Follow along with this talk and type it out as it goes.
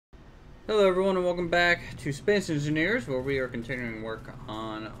Hello everyone and welcome back to Space Engineers, where we are continuing work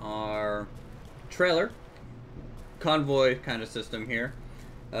on our trailer convoy kind of system here.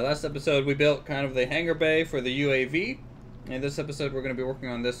 Last episode we built kind of the hangar bay for the UAV. In this episode we're going to be working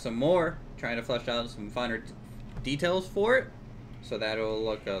on this some more, trying to flesh out some finer details for it so that it will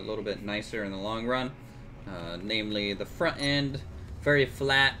look a little bit nicer in the long run. Namely the front end, very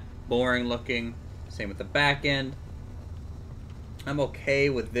flat, boring looking. Same with the back end. I'm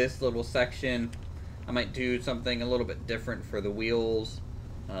okay with this little section. I might do something a little bit different for the wheels,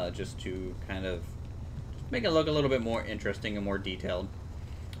 just to kind of make it look a little bit more interesting and more detailed.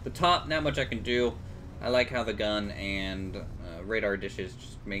 The top, not much I can do. I like how the gun and radar dishes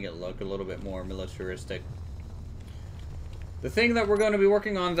just make it look a little bit more militaristic. The thing that we're going to be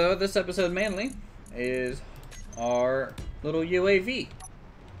working on, though, this episode mainly, is our little UAV.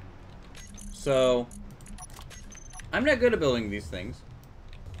 So I'm not good at building these things.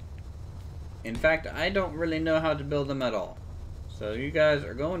 In fact, I don't really know how to build them at all. So you guys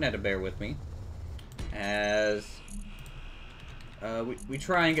are going to have to bear with me as we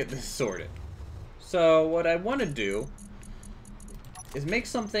try and get this sorted. So what I want to do is make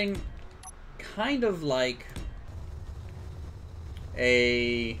something kind of like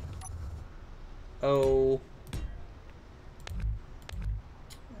a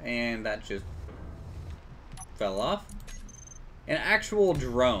and that just fell off. An actual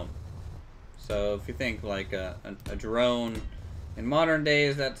drone. So if you think like a drone in modern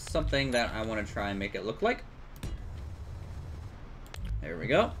days, that's something that I want to try and make it look like. There we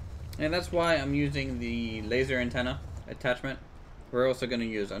go. And that's why I'm using the laser antenna attachment. We're also going to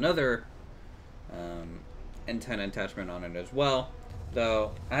use another antenna attachment on it as well,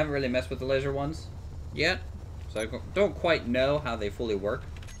 though I haven't really messed with the laser ones yet, so I don't quite know how they fully work.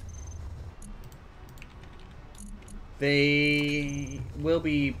 They will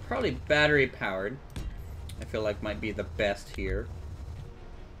be probably battery powered. I feel like might be the best here.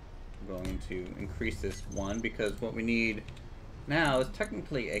 I'm going to increase this one because what we need now is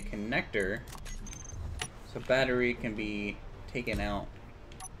technically a connector, so battery can be taken out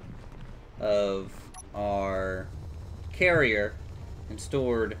of our carrier and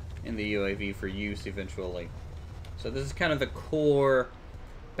stored in the UAV for use eventually. So this is kind of the core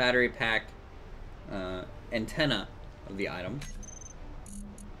battery pack antenna of the item.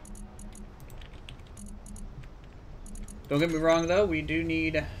 Don't get me wrong though, we do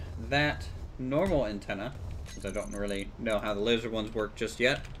need that normal antenna, since I don't really know how the laser ones work just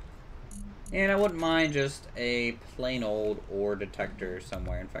yet. And I wouldn't mind just a plain old ore detector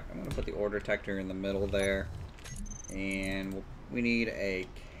somewhere. In fact, I'm going to put the ore detector in the middle there. And we need a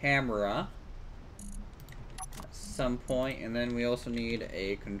camera at some point, and then we also need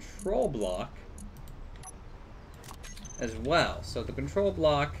a control block as well. So the control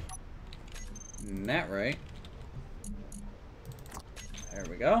block, that right. There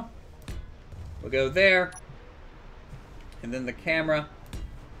we go. We'll go there. And then the camera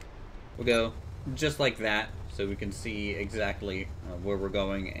will go just like that, so we can see exactly where we're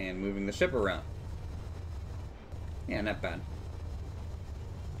going and moving the ship around. Yeah, not bad.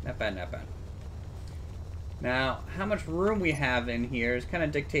 Not bad, not bad. Now, how much room we have in here is kind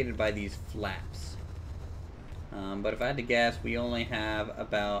of dictated by these flaps. But if I had to guess, we only have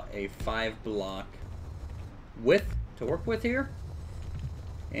about a 5-block width to work with here.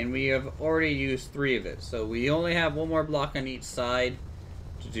 And we have already used 3 of it. So we only have 1 more block on each side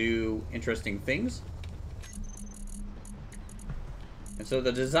to do interesting things. And so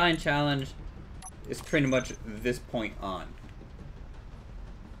the design challenge is pretty much this point on.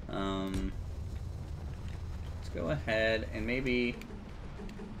 Let's go ahead and maybe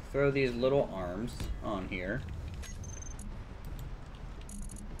throw these little arms on here.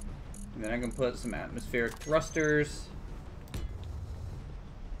 And then I can put some atmospheric thrusters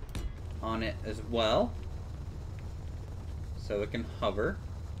on it as well, so it can hover.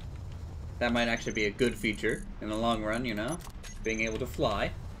 That might actually be a good feature in the long run, you know, being able to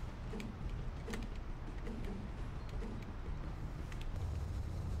fly.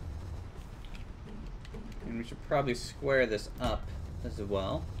 And we should probably square this up as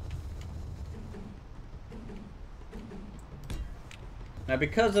well. Now,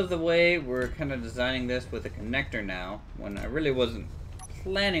 because of the way we're kind of designing this with a connector now, when I really wasn't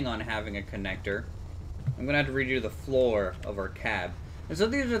planning on having a connector, I'm going to have to redo the floor of our cab. And so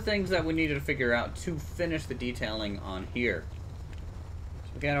these are things that we needed to figure out to finish the detailing on here.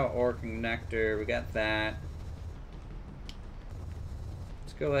 So we got our ore connector, we got that.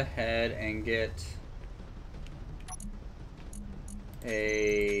 Let's go ahead and get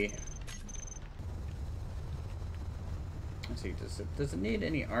a Let's see, does it need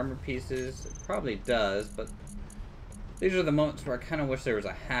any armor pieces? It probably does, but these are the moments where I kind of wish there was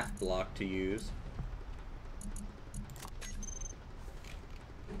a half block to use.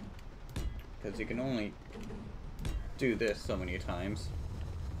 Because you can only do this so many times.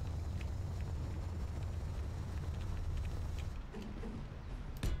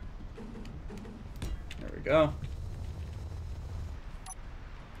 There we go.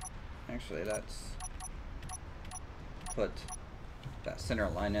 Actually, let's put that center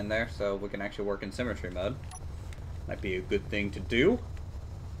line in there so we can actually work in symmetry mode. Might be a good thing to do.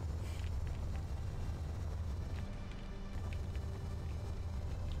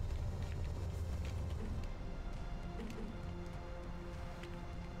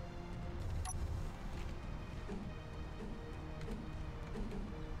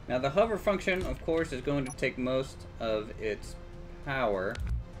 Now the hover function, of course, is going to take most of its power.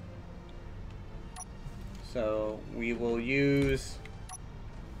 So we will use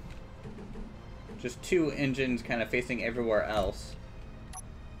just 2 engines kind of facing everywhere else.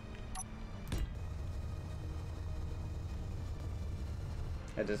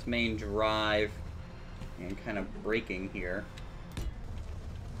 At this main drive and kind of braking here.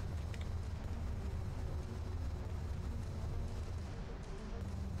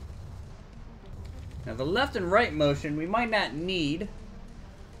 Now the left and right motion we might not need.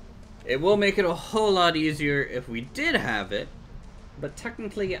 It will make it a whole lot easier if we did have it, but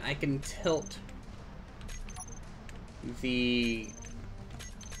technically I can tilt the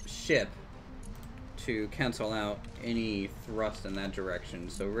ship to cancel out any thrust in that direction.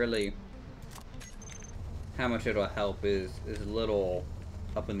 So really, how much it'll help is a little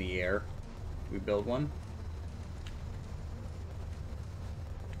up in the air. We build one.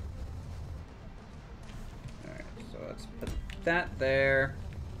 Alright, so let's put that there.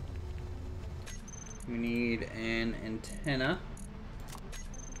 We need an antenna.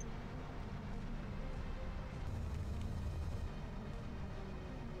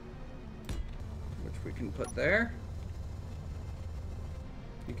 Which we can put there.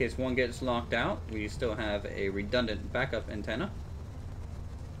 In case one gets locked out, we still have a redundant backup antenna.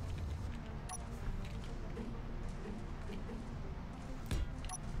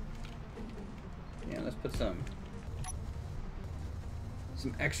 Yeah, let's put some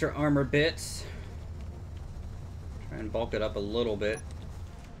extra armor bits. Try and bulk it up a little bit.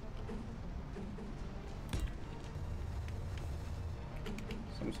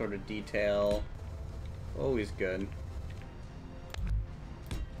 Some sort of detail. Always good.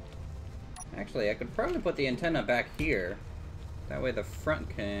 Actually, I could probably put the antenna back here. That way the front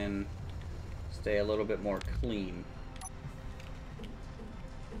can stay a little bit more clean.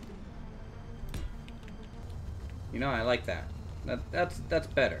 You know, I like that. That's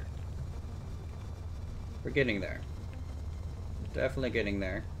better. We're getting there. Definitely getting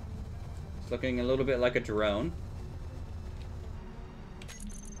there. It's looking a little bit like a drone.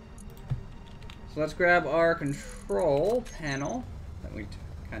 So let's grab our control panel that we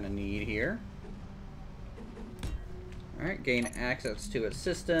kind of need here. Alright, gain access to its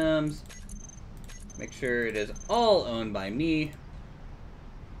systems. Make sure it is all owned by me.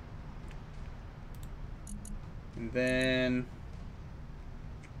 And then...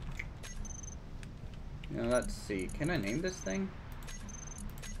 Now let's see, can I name this thing?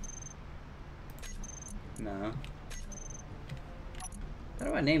 No. How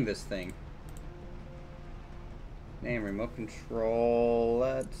do I name this thing? Name, remote control,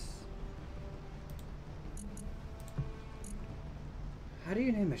 let's... How do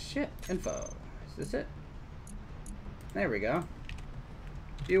you name a ship? Info. Is this it? There we go.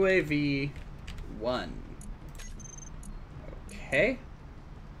 UAV 1. Okay.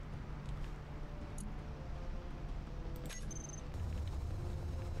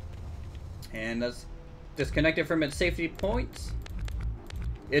 And let's disconnect it from its safety points.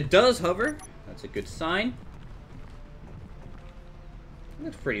 It does hover. That's a good sign.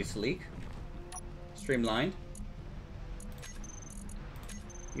 Looks pretty sleek. Streamlined.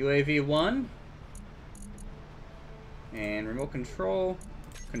 UAV 1. And remote control.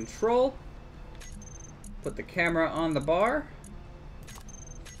 Control. Put the camera on the bar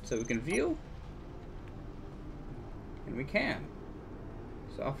so we can view. And we can.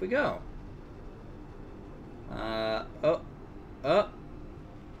 So off we go.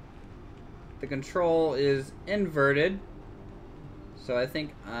 The control is inverted. So I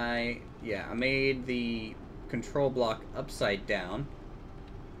think I made the control block upside down,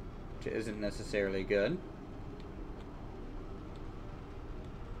 which isn't necessarily good.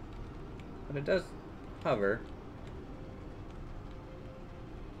 But it does hover.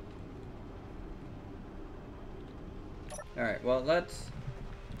 Alright, well, let's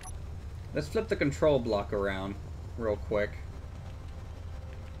flip the control block around real quick.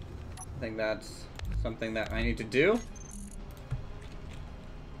 I think that's something that I need to do.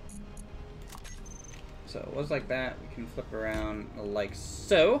 So it was like that. We can flip around like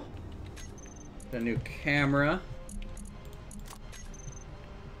so. The new camera.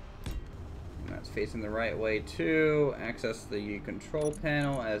 And that's facing the right way too. Access the control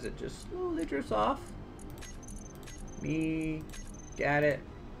panel as it just slowly drifts off. Me, got it.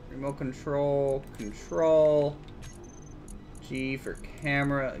 Remote control, control. G for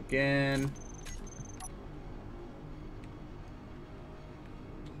camera again.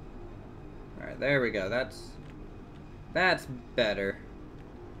 Alright, there we go. That's better.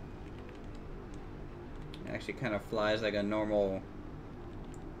 It actually kind of flies like a normal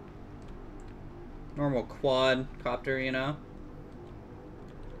quadcopter, you know?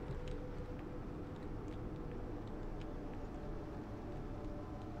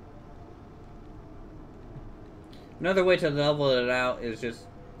 Another way to level it out is just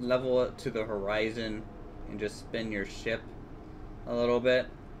level it to the horizon and just spin your ship a little bit.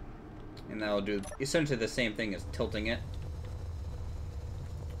 And that'll do essentially the same thing as tilting it.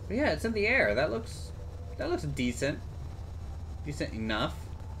 But yeah, it's in the air. That looks decent. Decent enough.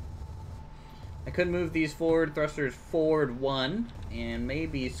 I could move these forward thrusters forward one and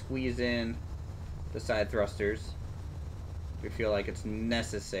maybe squeeze in the side thrusters if we feel like it's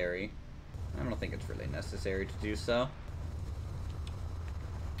necessary. I don't think it's really necessary to do so.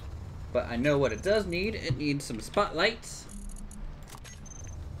 But I know what it does need. It needs some spotlights.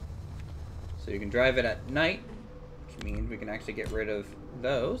 So you can drive it at night, which means we can actually get rid of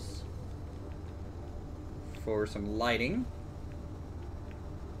those for some lighting.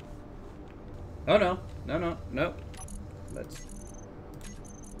 Oh no, no, no, no. Let's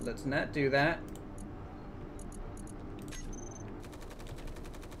not do that.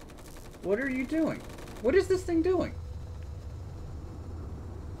 What are you doing? What is this thing doing?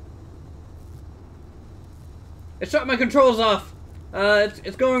 It shut my controls off.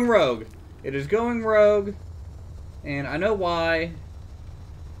 It's going rogue. It is going rogue, and I know why.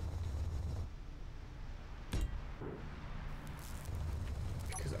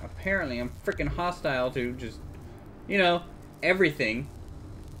 Because apparently I'm freaking hostile to just, you know, everything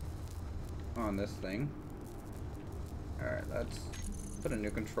on this thing. Alright, let's put a new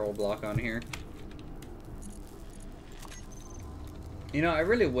control block on here. You know, I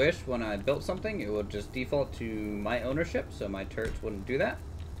really wish when I built something, it would just default to my ownership, so my turrets wouldn't do that.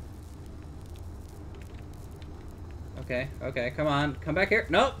 Okay, okay, come on. Come back here.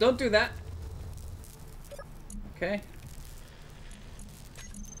 No, don't do that. Okay.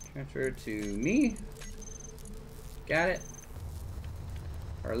 Transfer to me. Got it.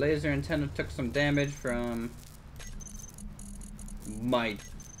 Our laser antenna took some damage from my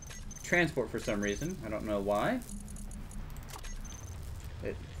transport for some reason. I don't know why.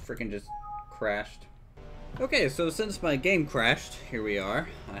 It freaking just crashed. Okay, so since my game crashed, here we are.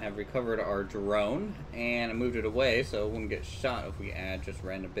 I have recovered our drone, and I moved it away so it wouldn't get shot if we add just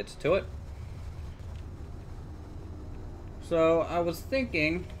random bits to it. So I was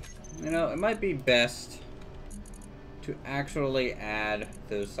thinking, you know, it might be best to actually add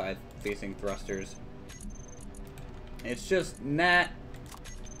those side-facing thrusters. It's just not,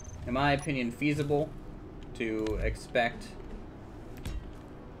 in my opinion, feasible to expect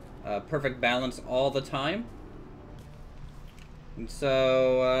perfect balance all the time. And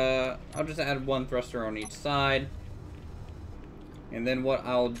so I'll just add one thruster on each side. And then what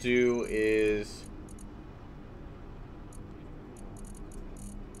I'll do is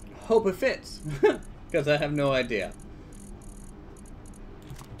hope it fits. Because I have no idea.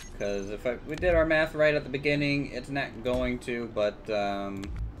 Because if we did our math right at the beginning, it's not going to, but you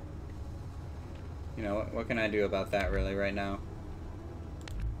know, what can I do about that really right now?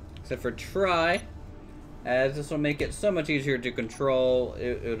 Except for try, as this will make it so much easier to control.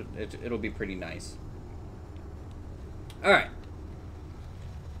 It'll be pretty nice. Alright.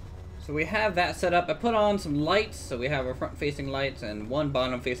 So we have that set up. I put on some lights, so we have our front-facing lights and one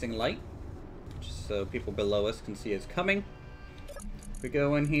bottom-facing light, just so people below us can see it's coming. We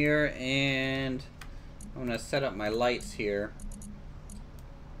go in here, and I'm going to set up my lights here.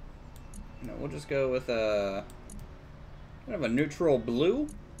 You know, we'll just go with a kind of a neutral blue.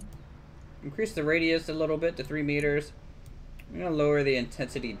 Increase the radius a little bit to 3 meters. I'm going to lower the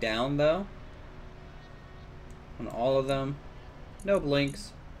intensity down, though, on all of them. No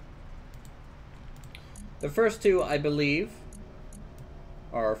blinks. The first two, I believe,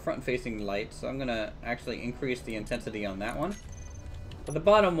 are front-facing lights, so I'm going to actually increase the intensity on that one. But the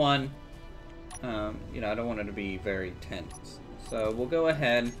bottom one, You know, I don't want it to be very tense. So we'll go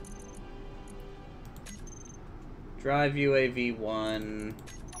ahead. Drive UAV 1,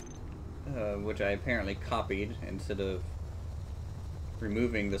 which I apparently copied instead of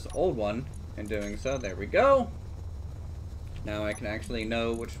removing this old one and doing so. There we go. Now I can actually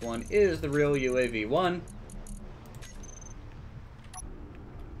know which one is the real UAV 1.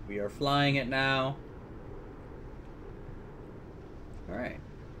 We are flying it now. Alright.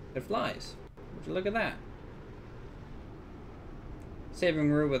 It flies. Would you look at that?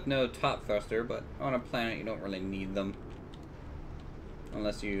 Saving room with no top thruster, but on a planet you don't really need them.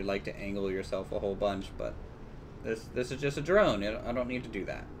 Unless you like to angle yourself a whole bunch, but this is just a drone. I don't need to do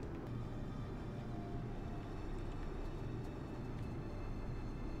that.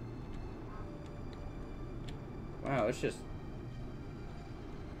 Wow, it's just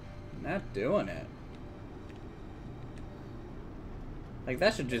not doing it. Like,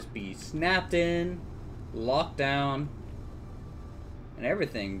 that should just be snapped in, locked down, and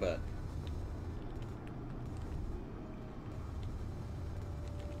everything, but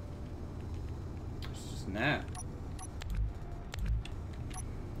it's just not.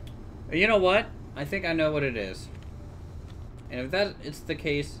 You know what? I think I know what it is. And if that it's the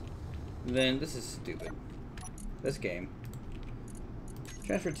case, then this is stupid. This game.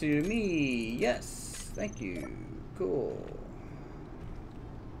 Transfer to me. Yes. Thank you. Cool.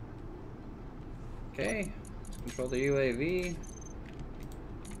 Okay. Control the UAV.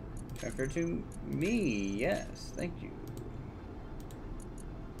 Transfer to me. Yes. Thank you.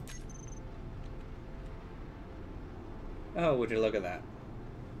 Oh, would you look at that?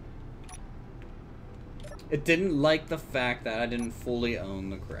 It didn't like the fact that I didn't fully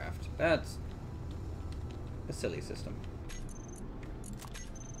own the craft. That's a silly system.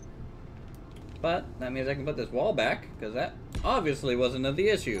 But that means I can put this wall back, because that obviously wasn't the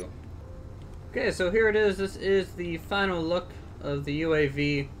issue. Okay, so here it is. This is the final look of the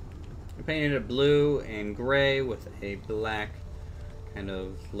UAV. I painted it blue and gray with a black kind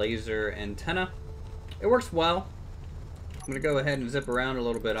of laser antenna. It works well. I'm going to go ahead and zip around a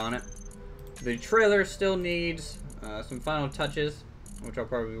little bit on it. The trailer still needs some final touches, which I'll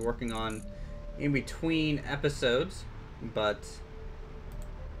probably be working on in between episodes. But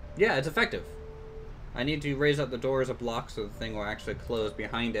yeah, it's effective. I need to raise up the doors a block so the thing will actually close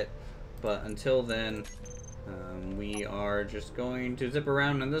behind it. But until then, we are just going to zip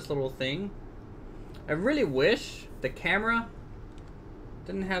around in this little thing. I really wish the camera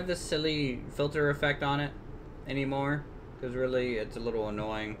didn't have this silly filter effect on it anymore, because really it's a little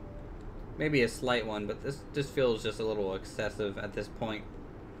annoying. Maybe a slight one, but this feels just a little excessive at this point.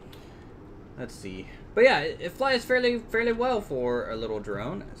 Let's see. But yeah, it flies fairly well for a little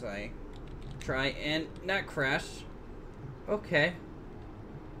drone as I try and not crash. Okay.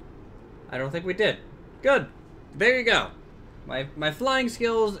 I don't think we did. Good. There you go. My flying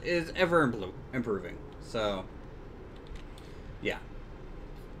skills is ever improving. So, yeah.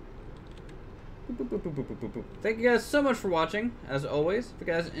 Thank you guys so much for watching, as always. If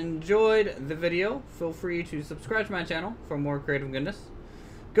you guys enjoyed the video, feel free to subscribe to my channel for more creative goodness.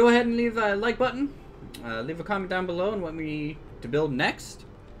 Go ahead and leave a like button. Leave a comment down below and what we need to build next.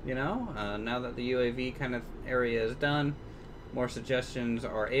 You know, now that the UAV kind of area is done, more suggestions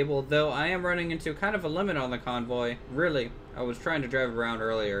are able. Though I am running into kind of a limit on the convoy. Really, I was trying to drive around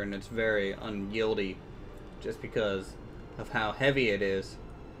earlier and it's very unyieldy just because of how heavy it is.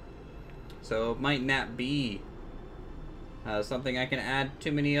 So it might not be something I can add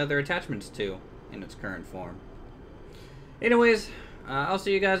too many other attachments to in its current form. Anyways, I'll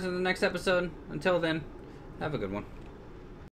see you guys in the next episode. Until then, have a good one.